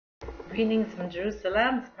Greetings from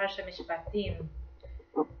Jerusalem. It's Parsha Mishpatim.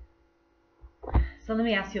 So let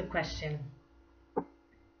me ask you a question.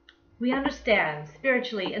 We understand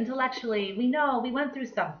spiritually, intellectually, we know we went through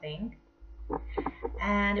something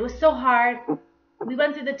and it was so hard. We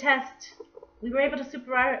went through the test. We were able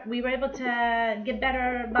to get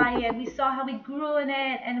better by it. We saw how we grew in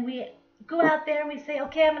it, and we go out there and we say,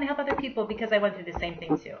 okay, I'm going to help other people because I went through the same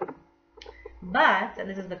thing too. But, and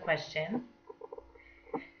this is the question,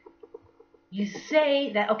 you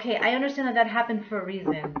say that, okay, I understand that happened for a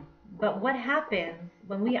reason, but what happens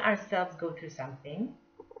when we ourselves go through something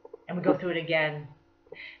and we go through it again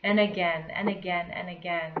and again and again and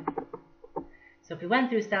again? So if we went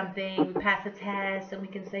through something, we pass a test, and we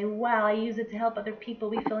can say, wow, I use it to help other people.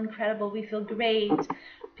 We feel incredible. We feel great.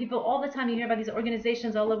 People, all the time you hear about these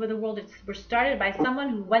organizations all over the world, were started by someone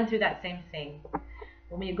who went through that same thing.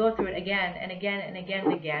 When we go through it again and again and again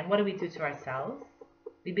and again, what do we do to ourselves?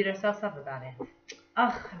 We beat ourselves up about it.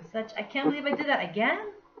 Ugh, I can't believe I did that again.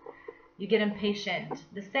 You get impatient.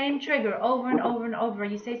 The same trigger over and over and over.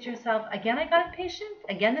 You say to yourself, again I got impatient?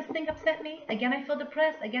 Again this thing upset me? Again I feel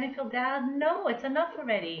depressed? Again I feel down? No, it's enough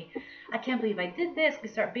already. I can't believe I did this. We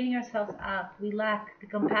start beating ourselves up. We lack the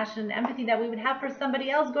compassion and empathy that we would have for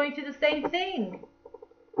somebody else going through the same thing.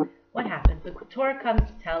 What happens? The Torah comes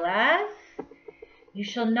to tell us, you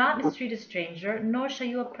shall not mistreat a stranger, nor shall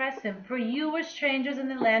you oppress him, for you were strangers in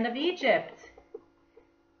the land of Egypt.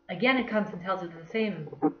 Again it comes and tells us the same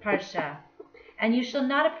parsha. And you shall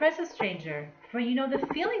not oppress a stranger, for you know the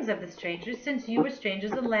feelings of the stranger, since you were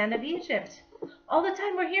strangers in the land of Egypt. All the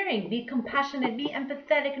time we're hearing, be compassionate, be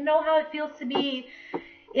empathetic, know how it feels to be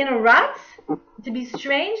in a rut, to be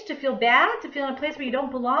strange, to feel bad, to feel in a place where you don't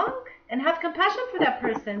belong, and have compassion for that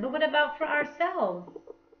person. But what about for ourselves?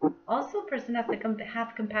 Also, a person has to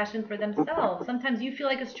have compassion for themselves. Sometimes you feel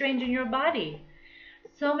like a stranger in your body.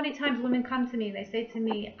 So many times women come to me and they say to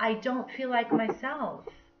me, I don't feel like myself.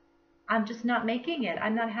 I'm just not making it.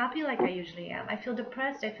 I'm not happy like I usually am. I feel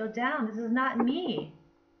depressed. I feel down. This is not me.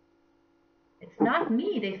 It's not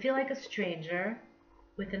me. They feel like a stranger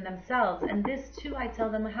within themselves. And this too, I tell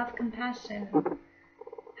them, have compassion.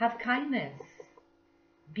 Have kindness.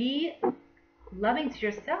 Be loving to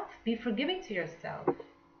yourself. Be forgiving to yourself.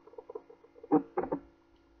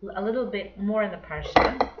 A little bit more in the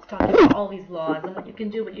parsha. It's talking about all these laws and what you can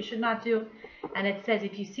do, what you should not do. And it says,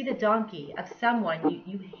 if you see the donkey of someone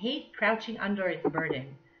you hate crouching under its burden,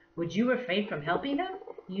 would you refrain from helping them?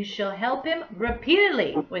 You shall help him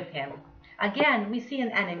repeatedly with him. Again, we see an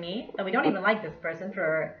enemy, and we don't even like this person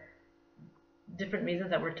for different reasons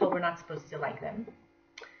that we're told we're not supposed to like them.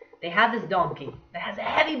 They have this donkey that has a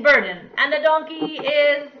heavy burden, and the donkey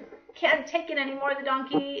can't take it anymore. The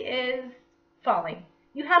donkey is falling.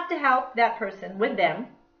 You have to help that person with them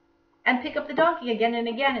and pick up the donkey again and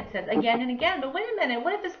again. It says again and again. But wait a minute.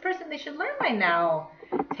 What if this person, they should learn by now?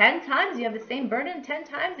 10 times you have the same burden. 10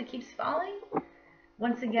 times it keeps falling.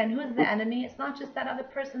 Once again, who is the enemy? It's not just that other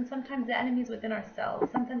person. Sometimes the enemy is within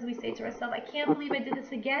ourselves. Sometimes we say to ourselves, I can't believe I did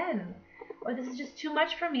this again. Or this is just too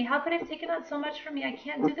much for me. How could I have taken on so much for me? I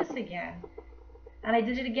can't do this again. And I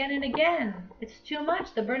did it again and again. It's too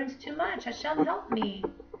much. The burden's too much. Hashem, help me.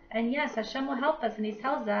 And yes, Hashem will help us, and He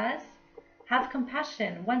tells us, have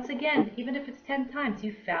compassion. Once again, even if it's 10 times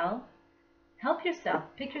you fell, help yourself.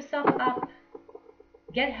 Pick yourself up.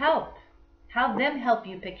 Get help. Have them help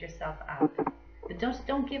you pick yourself up. But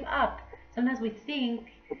don't give up. Sometimes we think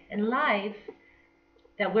in life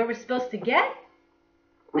that where we're supposed to get,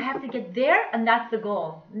 I have to get there, and that's the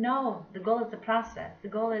goal. No, the goal is the process. The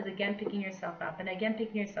goal is, again, picking yourself up, and again,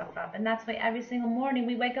 picking yourself up. And that's why every single morning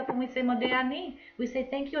we wake up and we say, Modeh Ani. We say,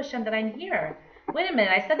 thank you, Hashem, that I'm here. Wait a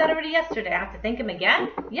minute, I said that already yesterday. I have to thank Him again?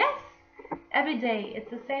 Yes. Every day, it's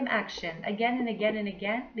the same action, again and again and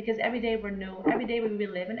again, because every day we're new. Every day we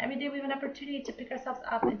relive, and every day we have an opportunity to pick ourselves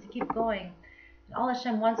up and to keep going. And all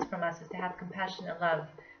Hashem wants from us is to have compassion and love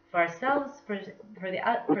for ourselves, for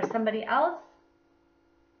somebody else,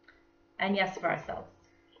 and yes, for ourselves.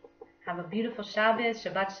 Have a beautiful Shabbos,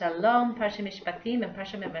 Shabbat Shalom, Parsha Mishpatim, and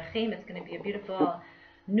Parsha Memachim. It's going to be a beautiful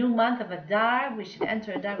new month of Adar. We should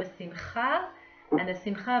enter Adar with Simcha, and the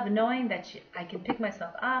Simcha of knowing that I can pick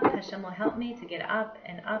myself up. Hashem will help me to get up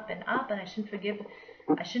and up and up, and I shouldn't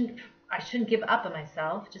give up on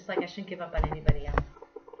myself, just like I shouldn't give up on anybody else.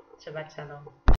 Shabbat Shalom.